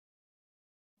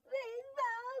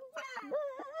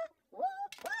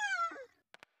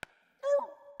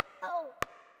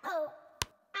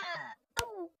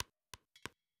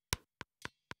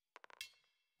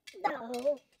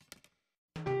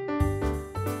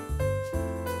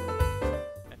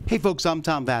Hey folks, I'm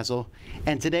Tom Vasel,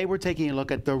 and today we're taking a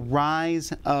look at the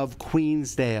rise of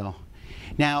Queensdale.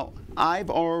 Now, I've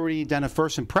already done a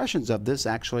first impressions of this.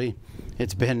 Actually,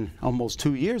 it's been almost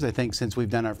 2 years, I think, since we've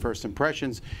done our first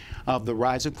impressions of the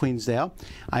rise of Queensdale.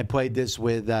 I played this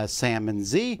with Sam and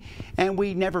Z, and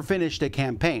we never finished a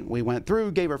campaign. We went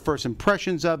through, gave our first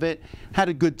impressions of it, had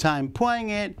a good time playing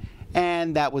it,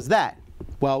 and that was that.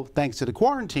 Well, thanks to the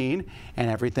quarantine and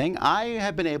everything, I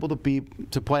have been able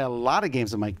to play a lot of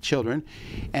games with my children.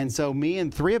 And so me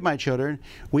and 3 of my children,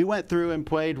 we went through and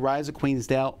played Rise of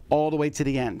Queensdale all the way to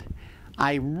the end.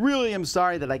 I really am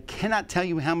sorry that I cannot tell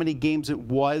you how many games it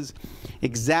was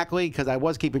exactly, because I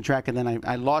was keeping track and then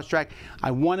I lost track. I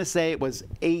want to say it was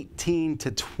 18 to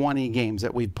 20 games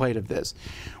that we've played of this.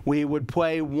 We would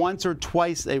play once or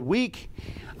twice a week.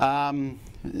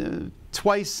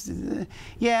 Twice,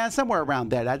 yeah, somewhere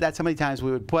around there. That's how many times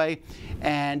we would play.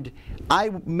 And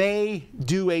I may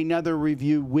do another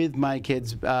review with my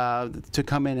kids to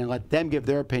come in and let them give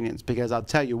their opinions, because I'll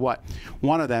tell you what,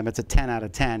 one of them, it's a 10 out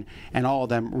of 10, and all of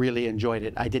them really enjoyed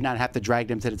it. I did not have to drag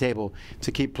them to the table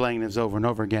to keep playing this over and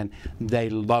over again. They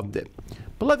loved it.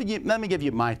 But let me give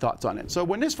you my thoughts on it. So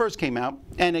when this first came out,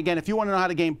 and again, if you want to know how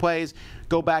the game plays,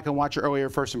 go back and watch your earlier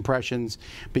first impressions,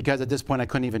 because at this point I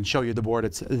couldn't even show you the board.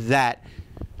 It's that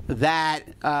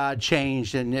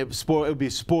changed, and it would be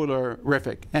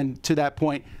spoilerific. And to that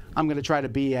point, I'm going to try to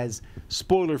be as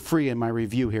spoiler-free in my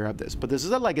review here of this. But this is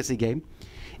a legacy game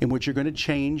in which you're going to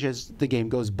change as the game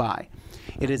goes by.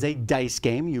 It is a dice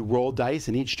game. You roll dice,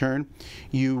 and each turn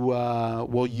you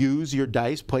will use your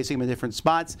dice, placing them in different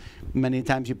spots. Many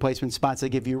times you place them in spots that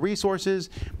give you resources,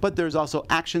 but there's also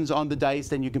actions on the dice,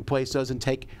 then you can place those and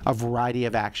take a variety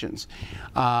of actions.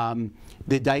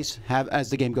 The dice have,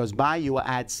 as the game goes by, you will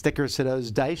add stickers to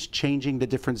those dice, changing the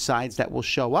different sides that will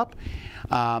show up.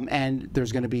 And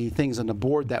there's going to be things on the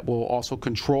board that will also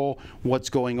control what's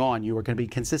going on. You are going to be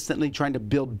consistently trying to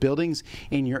build buildings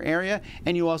in your area,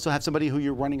 and you also have somebody who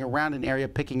you're running around an area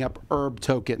picking up herb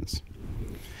tokens.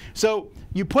 So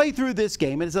you play through this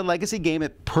game. It is a legacy game.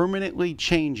 It permanently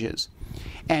changes.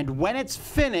 And when it's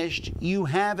finished, you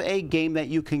have a game that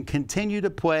you can continue to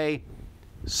play,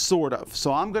 sort of.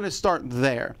 So I'm going to start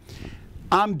there.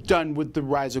 I'm done with the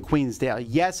Rise of Queensdale.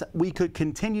 Yes, we could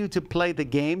continue to play the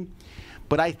game,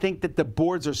 but I think that the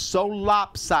boards are so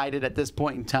lopsided at this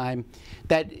point in time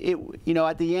that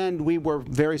at the end we were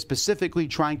very specifically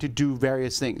trying to do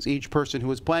various things. Each person who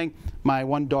was playing, my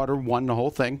one daughter won the whole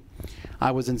thing.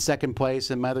 I was in second place,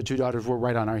 and my other 2 daughters were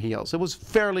right on our heels. It was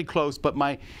fairly close, but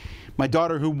my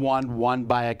daughter who won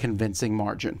by a convincing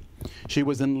margin. She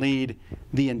was in lead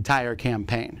the entire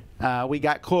campaign. We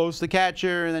got close to catch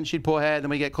her, and then she'd pull ahead, then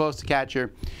we get close to catch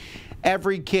her.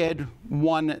 Every kid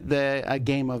won a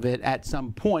game of it at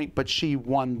some point, but she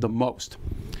won the most.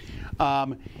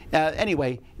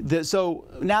 Anyway, so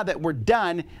now that we're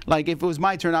done, like if it was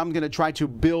my turn, I'm going to try to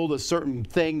build a certain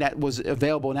thing that was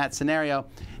available in that scenario.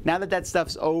 Now that that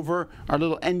stuff's over, our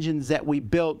little engines that we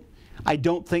built, I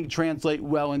don't think translate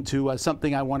well into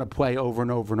something I want to play over and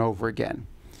over and over again.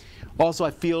 Also,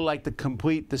 I feel like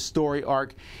the story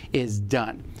arc is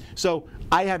done. So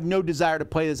I have no desire to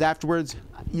play this afterwards.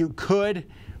 You could,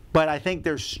 but I think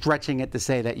they're stretching it to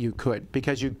say that you could,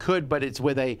 because you could, but it's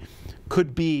with a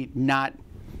could be not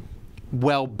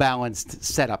well-balanced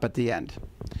setup at the end.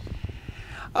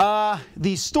 The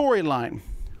storyline.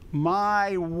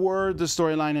 My word, the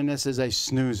storyline in this is a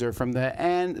snoozer from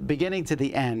the beginning to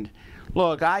the end.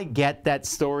 Look, I get that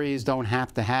stories don't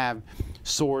have to have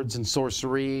swords and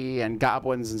sorcery and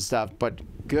goblins and stuff, but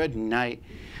good night.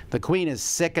 The queen is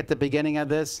sick at the beginning of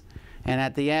this, and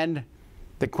at the end,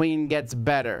 the queen gets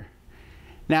better.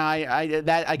 Now,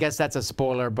 I guess that's a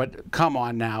spoiler, but come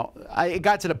on now. It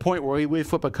got to the point where we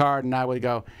flip a card, and I would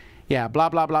go, yeah, blah,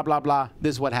 blah, blah, blah, blah.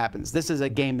 This is what happens. This is a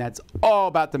game that's all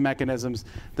about the mechanisms.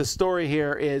 The story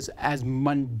here is as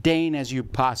mundane as you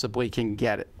possibly can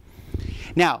get it.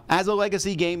 Now, as a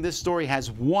legacy game, this story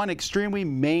has one extremely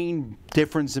main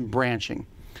difference in branching.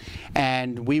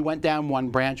 And we went down one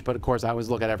branch, but of course I always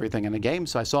look at everything in the game,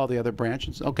 so I saw the other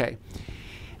branches. Okay.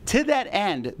 To that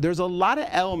end, there's a lot of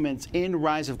elements in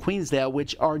Rise of Queensdale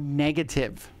which are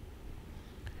negative.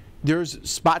 There's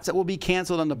spots that will be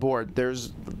canceled on the board.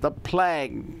 There's the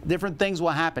plague. Different things will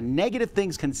happen. Negative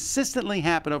things consistently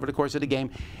happen over the course of the game,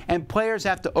 and players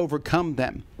have to overcome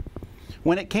them.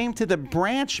 When it came to the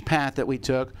branch path that we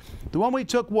took, the one we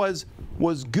took was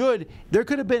was good. There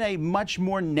could have been a much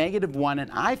more negative one,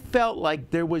 and I felt like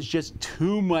there was just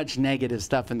too much negative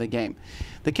stuff in the game.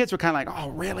 The kids were kind of like, oh,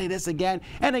 really, this again?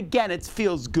 And again, it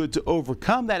feels good to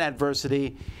overcome that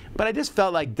adversity, but I just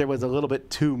felt like there was a little bit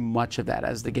too much of that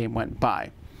as the game went by.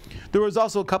 There was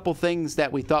also a couple things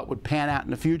that we thought would pan out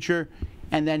in the future,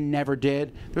 and then never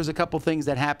did. There was a couple things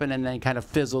that happened and then kind of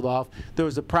fizzled off. There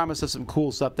was a promise of some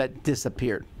cool stuff that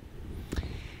disappeared.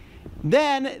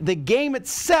 Then the game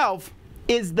itself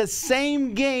is the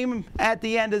same game at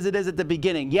the end as it is at the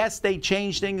beginning. Yes, they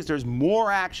changed things. There's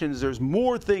more actions. There's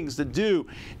more things to do,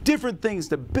 different things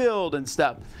to build and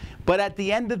stuff. But at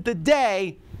the end of the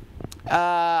day,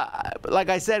 like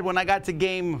I said, when I got to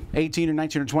game 18 or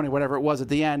 19 or 20, whatever it was at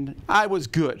the end, I was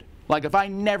good. Like, if I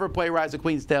never play Rise of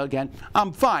Queensdale again,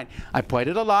 I'm fine. I played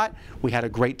it a lot. We had a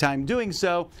great time doing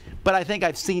so. But I think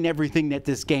I've seen everything that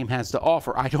this game has to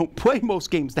offer. I don't play most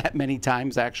games that many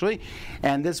times, actually.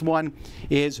 And this one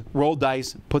is roll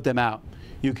dice, put them out.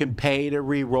 You can pay to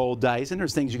re-roll dice, and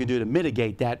there's things you can do to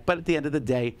mitigate that. But at the end of the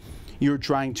day, you're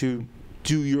trying to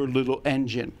do your little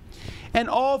engine. And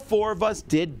all four of us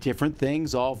did different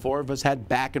things. All four of us had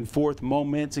back and forth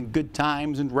moments and good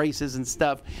times and races and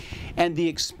stuff. And the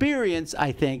experience,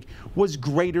 I think, was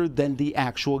greater than the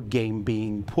actual game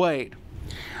being played.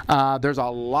 There's a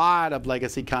lot of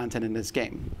legacy content in this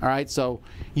game. All right, so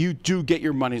you do get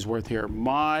your money's worth here.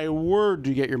 My word,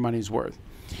 you get your money's worth.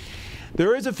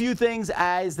 There is a few things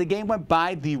as the game went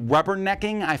by. The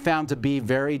rubbernecking I found to be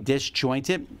very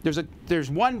disjointed. There's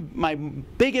one, my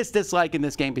biggest dislike in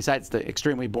this game, besides the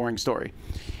extremely boring story,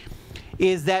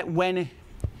 is that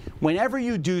whenever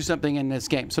you do something in this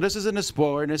game, so this isn't a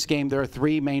spoiler, in this game there are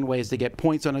three main ways to get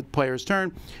points on a player's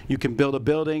turn. You can build a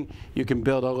building, you can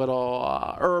build a little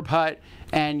herb hut,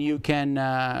 and you can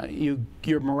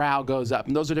your morale goes up.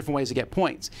 And those are different ways to get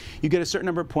points. You get a certain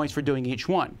number of points for doing each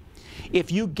one.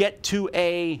 If you get to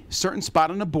a certain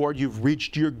spot on the board, you've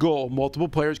reached your goal. Multiple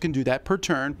players can do that per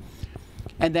turn,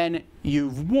 and then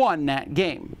you've won that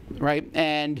game, right?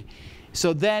 And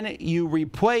so then you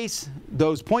replace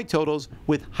those point totals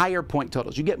with higher point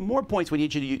totals. You get more points with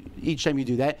each time you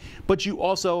do that, but you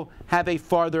also have a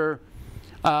farther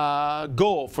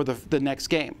goal for the next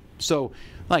game. So,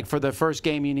 like for the first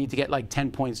game, you need to get like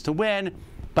 10 points to win.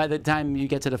 By the time you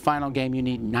get to the final game, you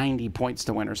need 90 points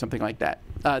to win or something like that.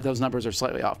 Those numbers are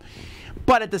slightly off.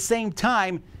 But at the same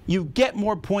time, you get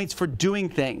more points for doing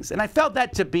things. And I felt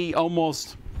that to be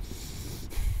almost,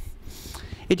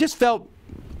 it just felt,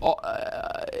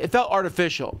 it felt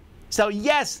artificial. So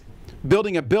yes,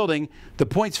 building a building, the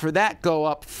points for that go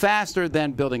up faster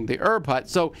than building the herb hut.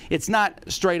 So it's not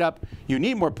straight up, you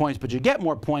need more points, but you get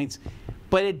more points.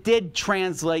 But it did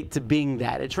translate to being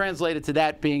that. It translated to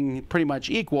that being pretty much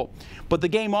equal. But the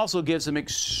game also gives some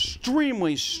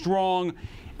extremely strong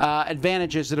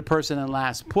advantages to the person in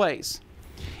last place.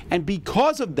 And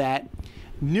because of that,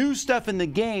 new stuff in the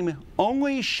game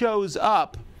only shows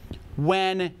up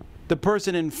when the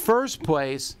person in first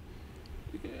place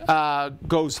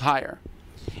goes higher.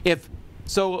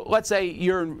 So let's say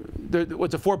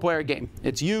it's a four-player game.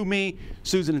 It's you, me,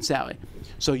 Susan, and Sally.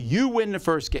 So you win the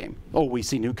first game. Oh, we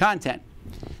see new content.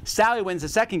 Sally wins the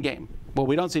second game. Well,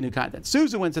 we don't see new content.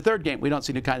 Susan wins the third game. We don't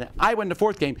see new content. I win the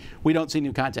fourth game. We don't see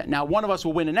new content. Now, one of us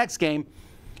will win the next game,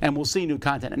 and we'll see new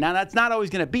content. And now, that's not always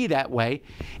going to be that way.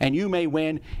 And you may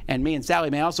win, and me and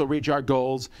Sally may also reach our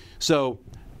goals. So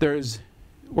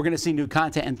we're going to see new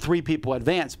content and three people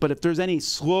advance. But if there's any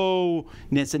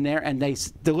slowness in there and they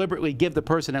deliberately give the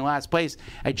person in last place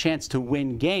a chance to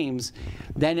win games,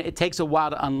 then it takes a while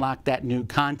to unlock that new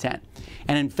content.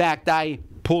 And in fact, I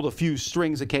pulled a few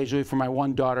strings occasionally for my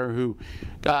one daughter who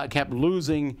kept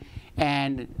losing,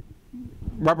 and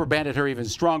rubber banded her even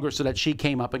stronger so that she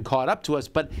came up and caught up to us.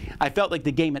 But I felt like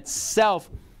the game itself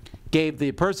gave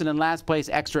the person in last place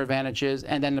extra advantages,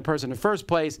 and then the person in first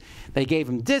place, they gave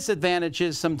them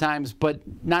disadvantages sometimes, but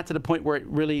not to the point where it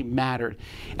really mattered.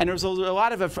 And there was a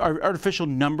lot of artificial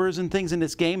numbers and things in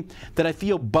this game that I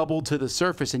feel bubbled to the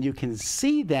surface, and you can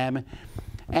see them,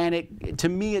 and to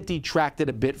me it detracted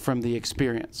a bit from the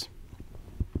experience.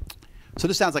 So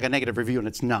this sounds like a negative review, and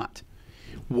it's not.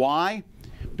 Why?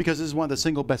 Because this is one of the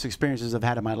single best experiences I've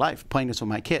had in my life, playing this with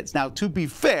my kids. Now, to be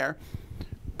fair,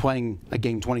 playing a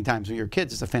game 20 times with your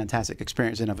kids is a fantastic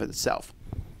experience in and of itself.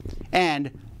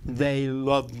 And they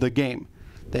loved the game.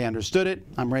 They understood it.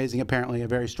 I'm raising apparently a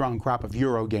very strong crop of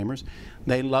Euro gamers.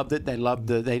 They loved it. They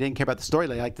didn't care about the story.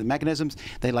 They liked the mechanisms.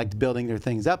 They liked building their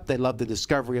things up. They loved the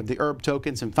discovery of the herb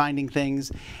tokens and finding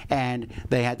things. And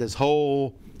they had this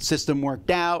whole system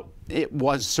worked out. It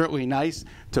was certainly nice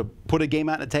to put a game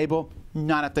out on the table,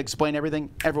 not have to explain everything.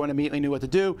 Everyone immediately knew what to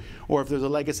do. Or if there's a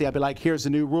legacy, I'd be like, here's the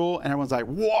new rule. And everyone's like,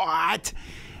 what?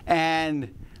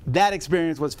 And that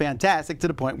experience was fantastic to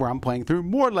the point where I'm playing through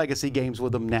more legacy games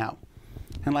with them now.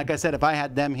 And like I said, if I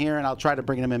had them here, and I'll try to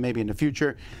bring them in maybe in the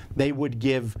future, they would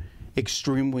give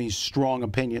extremely strong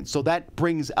opinions. So that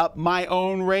brings up my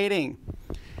own rating.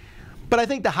 But I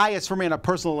think the highest for me on a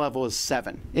personal level is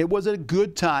 7. It was a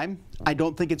good time. I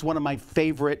don't think it's one of my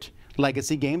favorite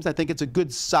legacy games. I think it's a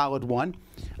good, solid one.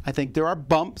 I think there are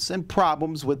bumps and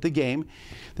problems with the game.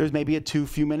 There's maybe too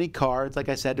few many cards. Like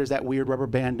I said, there's that weird rubber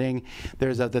banding.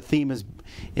 There's the theme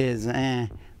is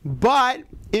but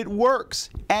it works,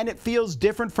 and it feels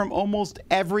different from almost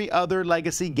every other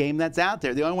legacy game that's out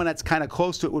there. The only one that's kind of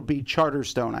close to it would be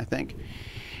Charterstone, I think.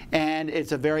 And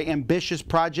it's a very ambitious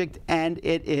project, and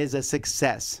it is a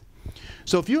success.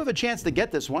 So if you have a chance to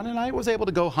get this one, and I was able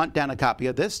to go hunt down a copy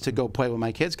of this to go play with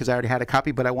my kids because I already had a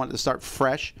copy, but I wanted to start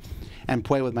fresh and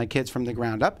play with my kids from the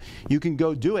ground up, you can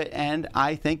go do it. And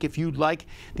I think if you like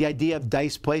the idea of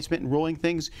dice placement and rolling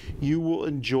things, you will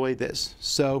enjoy this.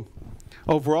 So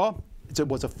overall, it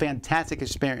was a fantastic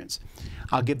experience.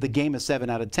 I'll give the game a 7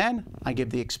 out of 10. I give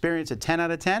the experience a 10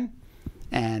 out of 10.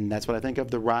 And that's what I think of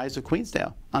the Rise of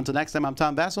Queensdale. Until next time, I'm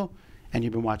Tom Vasel, and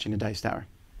you've been watching The Dice Tower.